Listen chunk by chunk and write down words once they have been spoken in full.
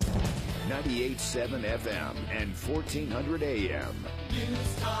98.7 FM and 1400 AM.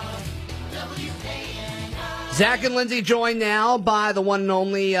 Zach and Lindsay joined now by the one and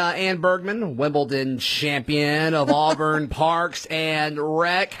only Ann Bergman, Wimbledon champion of Auburn Parks and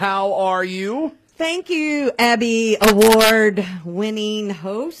Rec. How are you? Thank you, Abby Award-winning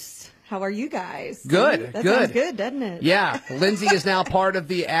host. How are you guys? Good, That good. sounds good, doesn't it? Yeah, Lindsay is now part of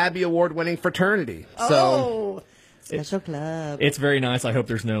the Abby Award-winning fraternity. So special club. It's very nice. I hope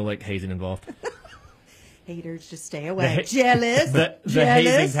there's no hazing involved. Haters, just stay away. Jealous. The Jealous.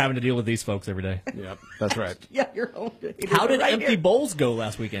 hazing's having to deal with these folks every day. Yep, that's right. Yeah, you're home. How did right Empty here. Bowls go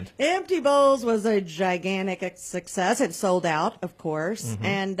last weekend? Empty Bowls was a gigantic success. It sold out, of course, Mm-hmm.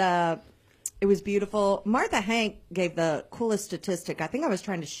 and it was beautiful. Martha Hank gave the coolest statistic. I think I was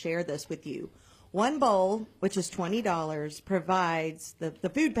trying to share this with you. One bowl, which is $20, provides the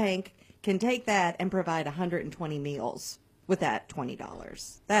food bank can take that and provide 120 meals with that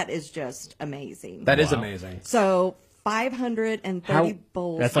 $20. That is just amazing. That is Wow. amazing. So 530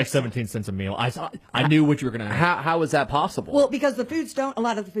 bowls. That's like 17 cents a meal. I knew what you were going to ask. How is that possible? Well, because a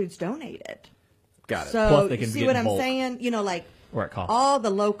lot of the food's donated. Got it. So Plus they you can see get what in I'm bulk. saying? Like Or it costs. all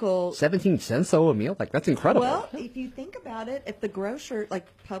the local 17 cents though a meal? Like, that's incredible. Well, if you think about it, if the grocer, like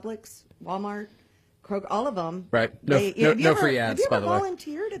Publix, Walmart, Kroger, all of them. Right. No free ads, Have you by ever the way.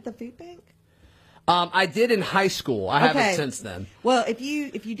 volunteered at the food bank? I did in high school. I haven't since then. Well, if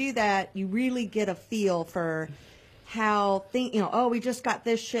you do that, you really get a feel for how we just got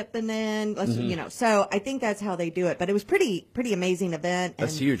this shipping in. So I think that's how they do it. But it was pretty amazing event.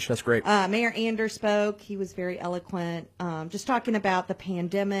 That's and, huge. That's great. Mayor Anders spoke. He was very eloquent, just talking about the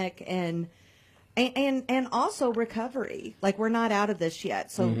pandemic and also recovery. Like, we're not out of this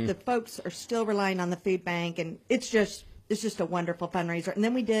yet, so the folks are still relying on the food bank, and it's just a wonderful fundraiser. And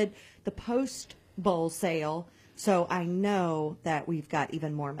then we did the post bowl sale, so I know that we've got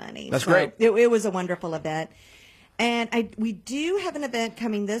even more money. That's So great. It was a wonderful event. And we do have an event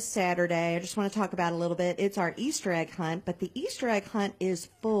coming this Saturday. I just want to talk about it a little bit. It's our Easter egg hunt, but the Easter egg hunt is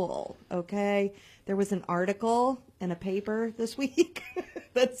full, okay? There was an article in a paper this week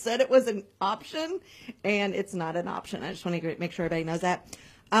that said it was an option, and it's not an option. I just want to make sure everybody knows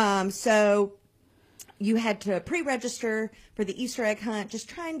that. So you had to pre-register for the Easter egg hunt, just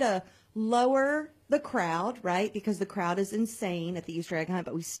trying to lower the crowd, right? Because the crowd is insane at the Easter egg hunt,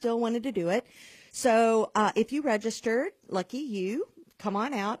 but we still wanted to do it. So if you registered, lucky you, come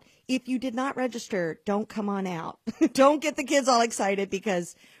on out. If you did not register, don't come on out. Don't get the kids all excited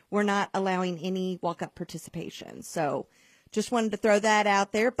because we're not allowing any walk-up participation. So just wanted to throw that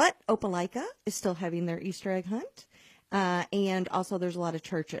out there. But Opelika is still having their Easter egg hunt. And also there's a lot of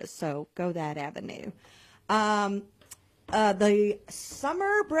churches, so go that avenue. The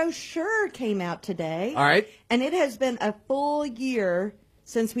summer brochure came out today. All right. And it has been a full year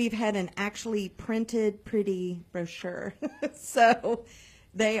since we've had an actually printed, pretty brochure. So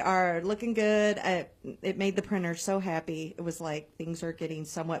they are looking good. It made the printer so happy. It was like things are getting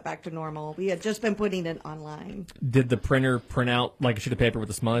somewhat back to normal. We had just been putting it online. Did the printer print out like a sheet of paper with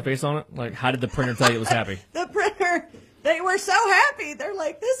a smiley face on it? Like, how did the printer tell you it was happy? The printer, they were so happy. They're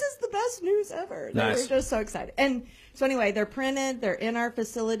like, this is the best news ever. They Nice. were just so excited. And so anyway, they're printed. They're in our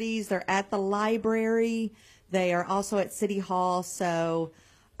facilities. They're at the library. They are also at City Hall. So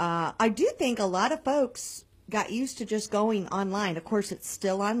I do think a lot of folks got used to just going online. Of course, it's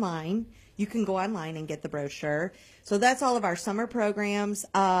still online. You can go online and get the brochure. So that's all of our summer programs.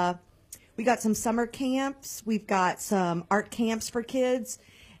 We got some summer camps. We've got some art camps for kids.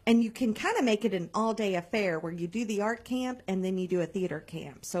 And you can kind of make it an all-day affair where you do the art camp and then you do a theater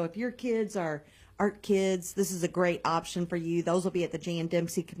camp. So if your kids are art kids, this is a great option for you. Those will be at the Jan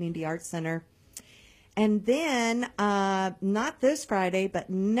Dempsey Community Arts Center. And then, not this Friday, but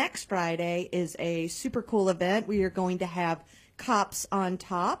next Friday is a super cool event. We are going to have Cops on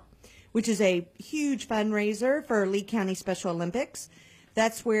Top, which is a huge fundraiser for Lee County Special Olympics.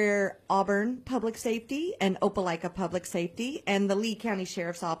 That's where Auburn Public Safety and Opelika Public Safety and the Lee County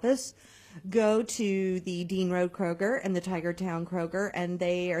Sheriff's Office go to the Dean Road Kroger and the Tigertown Kroger, and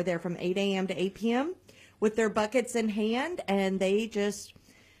they are there from 8 a.m. to 8 p.m. with their buckets in hand, and they just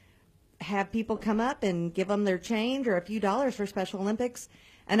have people come up and give them their change or a few dollars for Special Olympics.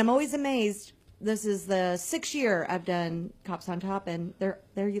 And I'm always amazed. This is the 6th year I've done Cops on Top, and they're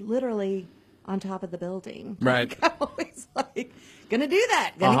literally on top of the building. Right. I'm always like, gonna do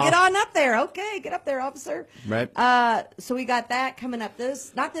that. Gonna get on up there. Okay, get up there, officer. Right. So we got that coming up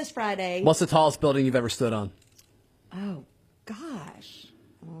not this Friday. What's the tallest building you've ever stood on? Oh, gosh.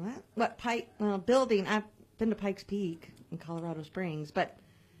 Well, building. I've been to Pikes Peak in Colorado Springs, but,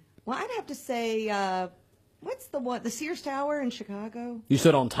 well, I'd have to say what's the one? The Sears Tower in Chicago? You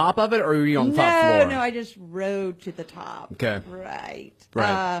stood on top of it, or were you on the top floor? No, I just rode to the top. Okay. Right.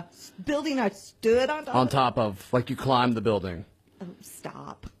 Right. Building I stood on top On of. top of, like you climbed the building. Oh,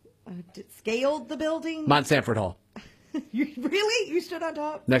 stop. Scaled the building? Mine, Sanford Hall, Really? You stood on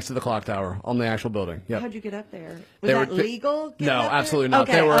top? next to the clock tower, on the actual building. Yep. How'd you get up there? Was They that were- legal? getting No, up there? absolutely not.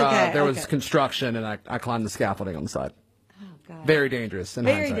 Okay, There were okay, there was okay. construction, and I climbed the scaffolding on the side. Oh, God. Very dangerous. In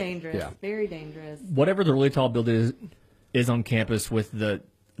Very hindsight. dangerous. Yeah. Very dangerous. Whatever the really tall building is on campus with the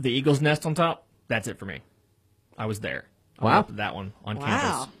eagle's nest on top, that's it for me. I was there. I went Wow. up to that one on Wow,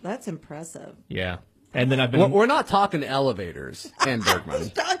 campus. that's impressive. Yeah. And then I've We're, been. we're not talking elevators and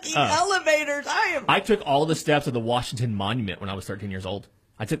Bergman. Talking elevators, I took all the steps of the Washington Monument when I was 13 years old.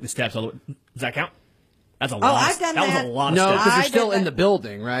 I took the steps all the way. Does that count? That's a lot. I've done that. that. was a lot of No, steps. because I you're did still in that. the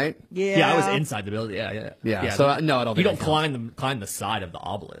building, right? Yeah. Yeah, I was inside the building. Yeah. So, no, I don't You think don't it climb the side of the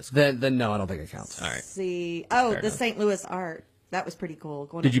obelisk. Then no, I don't think it counts. All right. See. Fair The enough. St. Louis Art. That was pretty cool.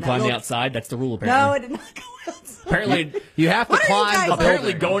 Going Did up you that climb the little- outside? That's the rule, No, apparently. I did not go outside. Apparently, You have to What are you climb guys the doing?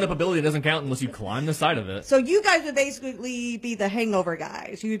 apparently, building. going up a building doesn't count unless you climb the side of it. So you guys would basically be the hangover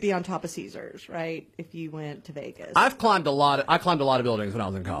guys. You would be on top of Caesars, right? If you went to Vegas. I climbed a lot of buildings when I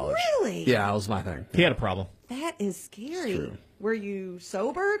was in college. Really? Yeah, that was my thing. He had a problem. That is scary. Were you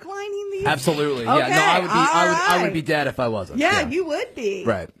sober climbing these? Absolutely. Okay, Yeah. No, I would be. I would right. be dead if I wasn't. Yeah, you would be.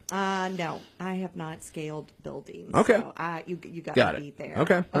 Right. No, I have not scaled buildings. Okay. So you got Got to it. be there.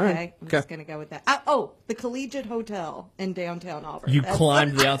 Okay, all right. Okay. I'm Okay. just gonna go with that. The Collegiate Hotel in downtown Auburn. You That's-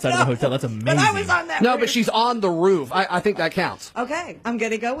 climbed the outside of the hotel. That's But I was amazing. on that. No, roof. but she's on the roof. I think that counts. Okay, I'm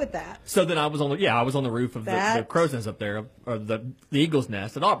gonna go with that. So then I was on the roof of the That- crow's nest up there, or the eagle's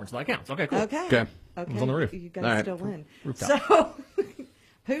nest at Auburn. So that counts. Okay, cool. Okay. Okay. Okay. was on the roof. You guys All right. still win. Rooftop. So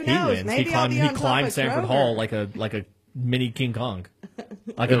who He knows? wins. Maybe He I'll climbed. be He on top climbed of Sanford Kroger. Hall like a mini King Kong,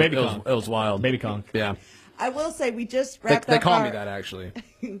 like a baby Kong. It was wild. Baby Kong. Yeah. I will say we just They, wrapped they up call our, me that actually.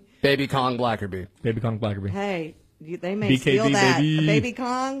 Baby Kong Blackerby. Baby Kong Blackerby. Hey, they may BKB, steal that. baby. Baby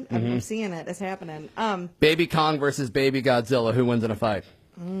Kong. I'm seeing it. It's happening. Baby Kong versus Baby Godzilla. Who wins in a fight?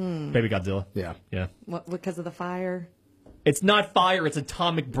 Baby Godzilla. Yeah. Yeah. What, because of the fire? It's not fire. It's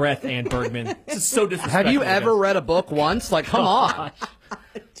atomic breath, Ann Bergman. This is so disrespectful. Have you to ever him. read a book once? Like, come on.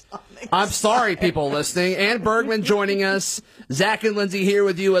 I'm sorry, people listening. Ann Bergman joining us. Zach and Lindsay here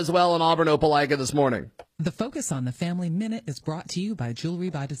with you as well in Auburn, Opelika this morning. The Focus on the Family Minute is brought to you by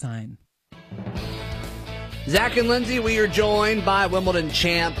Jewelry by Design. Zach and Lindsay, we are joined by Wimbledon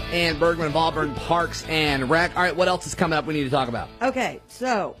champ Ann Bergman of Auburn Parks and Rec. All right, what else is coming up we need to talk about? Okay,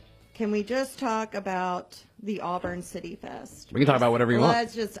 so can we just talk about the Auburn City Fest? We can talk about whatever you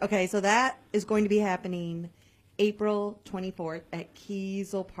want. Okay, so that is going to be happening April 24th at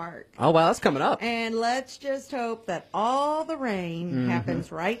Kiesel Park. Oh, wow, that's coming up. And let's just hope that all the rain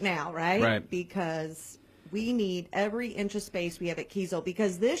happens right now, right? Right. Because we need every inch of space we have at Kiesel,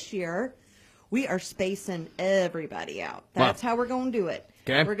 because this year we are spacing everybody out. That's how we're going to do it.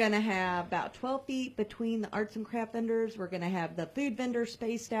 Okay. We're going to have about 12 feet between the arts and craft vendors. We're going to have the food vendors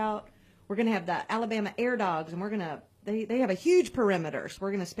spaced out. We're going to have the Alabama Air Dogs, and we're going to, they have a huge perimeter, so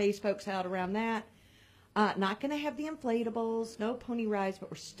we're going to space folks out around that. Not going to have the inflatables, no pony rides, but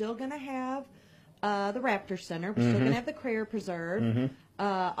we're still going to have the Raptor Center. We're still going to have the Crayer Preserve.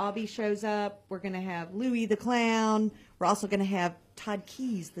 Aubie shows up. We're going to have Louie the Clown. We're also going to have Todd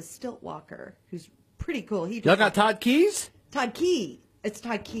Keys, the stilt walker, who's pretty cool. Y'all got Todd Keys? Todd Key. It's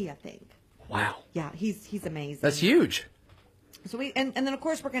Todd Key, I think. Wow. Yeah, he's amazing. That's huge. So and then of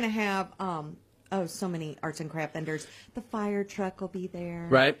course we're going to have so many arts and craft vendors. The fire truck will be there.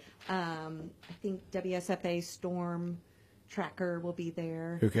 Right. I think WSFA Storm Tracker will be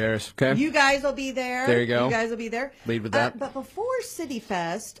there. Who cares? Okay. You guys will be there. There you go. You guys will be there. Lead with that. But before City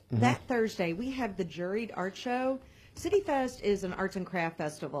Fest, that Thursday, we have the Juried Art Show. City Fest is an arts and craft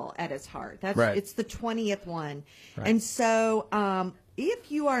festival at its heart. Right. It's the 20th one. And so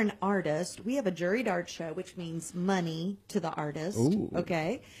if you are an artist, we have a Juried Art Show, which means money to the artist. Ooh.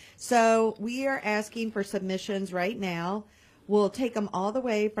 Okay. So we are asking for submissions right now. We'll take them all the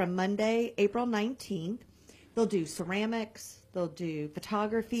way from Monday, April 19th. They'll do ceramics. They'll do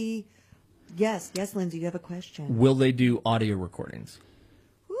photography. Yes, Lindsay, you have a question. Will they do audio recordings?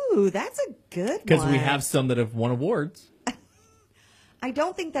 Ooh, that's a good one. Because we have some that have won awards. I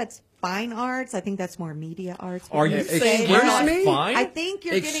don't think that's fine arts. I think that's more media arts. Are you Excuse saying we're not me? fine? I think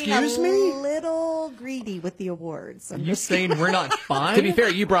you're Excuse getting me? a little greedy with the awards. Are you saying we're not fine? To be fair,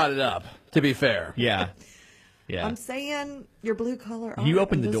 you brought it up. To be fair. Yeah. Yeah. I'm saying your blue collar. You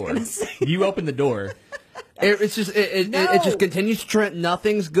opened the door. You opened the door. It just continues to trend.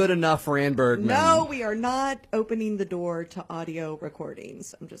 Nothing's good enough for Ann Bergman. No, we are not opening the door to audio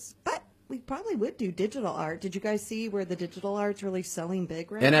recordings. But we probably would do digital art. Did you guys see where the digital art's really selling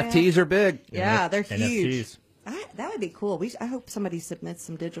big right now? NFTs are big. Yeah, they're huge. NFTs. That would be cool. I hope somebody submits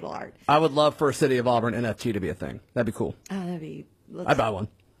some digital art. I would love for a City of Auburn NFT to be a thing. That'd be cool. That'd be. I'd buy one.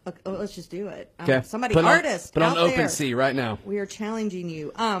 Okay, let's just do it. Okay. Somebody, put artist, on out there. OpenSea right now. We are challenging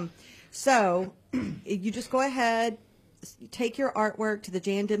you. So you just go ahead, take your artwork to the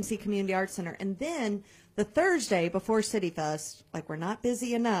Jan Dempsey Community Arts Center, and then the Thursday before City Fest, like we're not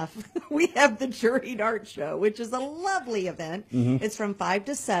busy enough, we have the Juried Art Show, which is a lovely event. It's from 5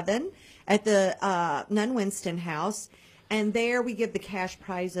 to 7 at the Nunn Winston House. And there we give the cash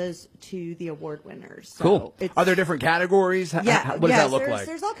prizes to the award winners. So Cool. Are there different categories? Yeah. What does that look like?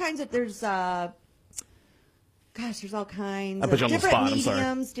 There's all kinds of, there's all kinds I put you of on the different spot, I'm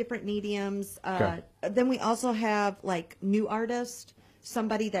sorry. different mediums. Okay. Then we also have like new artist,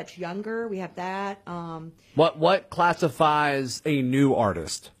 somebody that's younger. We have that. What classifies a new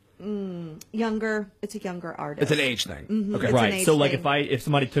artist? Younger. It's a younger artist. It's an age thing. Mm-hmm. Okay. It's an Right. age So like thing. if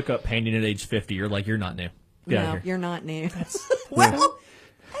somebody took up painting at age 50, you're like, you're not new. Get out of No, here. you're not new. Well,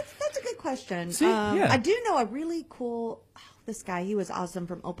 that's a good question. yeah. I do know a really cool. This guy, he was awesome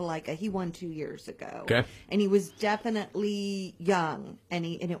from Opelika. He won 2 years ago. Okay. And he was definitely young, and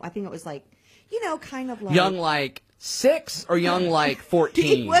I think it was like, kind of like Young like 6 or young like 14?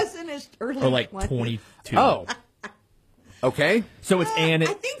 He wasn't as early. Or like 20. 22. Oh. Okay. So it's I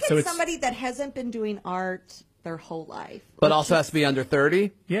think it's so somebody that hasn't been doing art their whole life. But also has to be under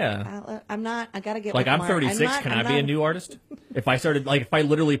 30? Yeah. I'm not. I gotta get Like with I'm Mark. 36. Can I be a new artist? If I started, like, if I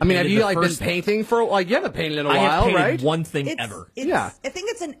literally, I mean, have painted you the like first, been painting for like you haven't painted in a I have while, painted right? one thing ever. Yeah. I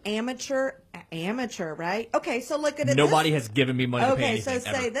think it's an amateur, right? Okay, so look at it. Nobody has given me money to Okay, paint so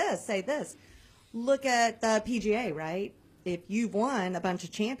anything say this. Look at the PGA, right? If you've won a bunch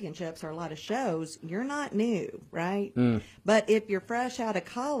of championships or a lot of shows, you're not new, right? But if you're fresh out of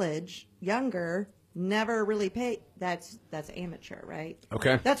college, younger, never really paid, that's amateur, right?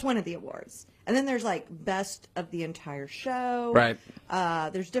 Okay. That's one of the awards. And then there's like best of the entire show. Right.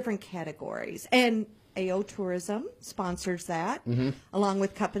 There's different categories. And AO Tourism sponsors that, along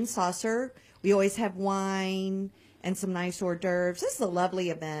with Cup and Saucer. We always have wine and some nice hors d'oeuvres. This is a lovely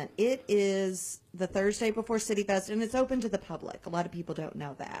event. It is the Thursday before City Fest, and it's open to the public. A lot of people don't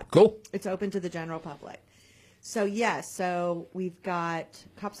know that. Cool. It's open to the general public. So, yes, so we've got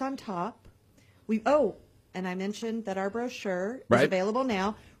Cups on Top. And I mentioned that our brochure is Right. available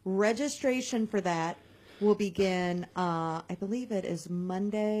now. Registration for that will begin, I believe it is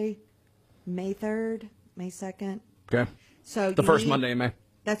Monday, May 3rd, May 2nd. Okay. So The you first need- Monday in May.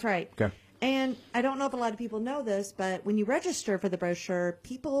 That's right. Okay. And I don't know if a lot of people know this, but when you register for the brochure,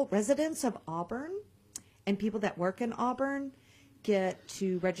 residents of Auburn and people that work in Auburn get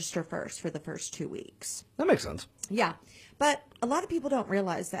to register first for the first 2 weeks. That makes sense. Yeah. But a lot of people don't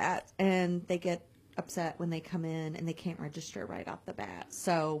realize that, and they get upset when they come in and they can't register right off the bat.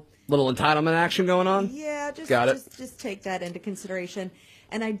 So, Little entitlement action going on? yeah, just take that into consideration.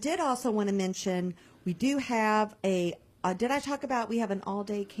 And I did also want to mention we do have did I talk about we have an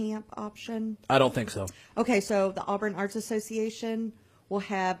all-day camp option? I don't think so. Okay, so the Auburn Arts Association will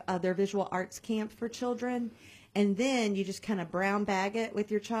have their visual arts camp for children, and then you just kind of brown bag it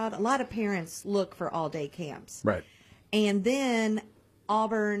with your child. A lot of parents look for all-day camps. Right. And then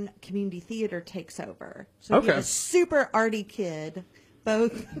Auburn Community Theater takes over. So if you have Okay. a super arty kid,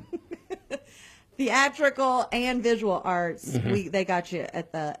 both theatrical and visual arts, they got you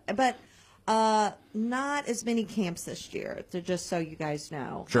at but not as many camps this year, just so you guys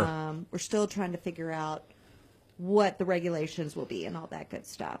know. Sure. We're still trying to figure out what the regulations will be and all that good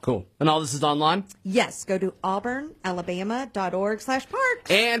stuff. Cool. And all this is online? Yes, go to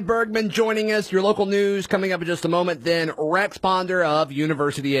auburnalabama.org/parks. Ann Bergman joining us. Your local news coming up in just a moment. Then Rex Ponder of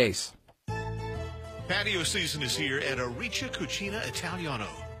University Ace. Patio season is here at Aricia Cucina Italiano.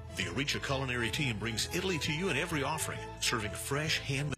 The Aricia culinary team brings Italy to you in every offering, serving fresh, handmade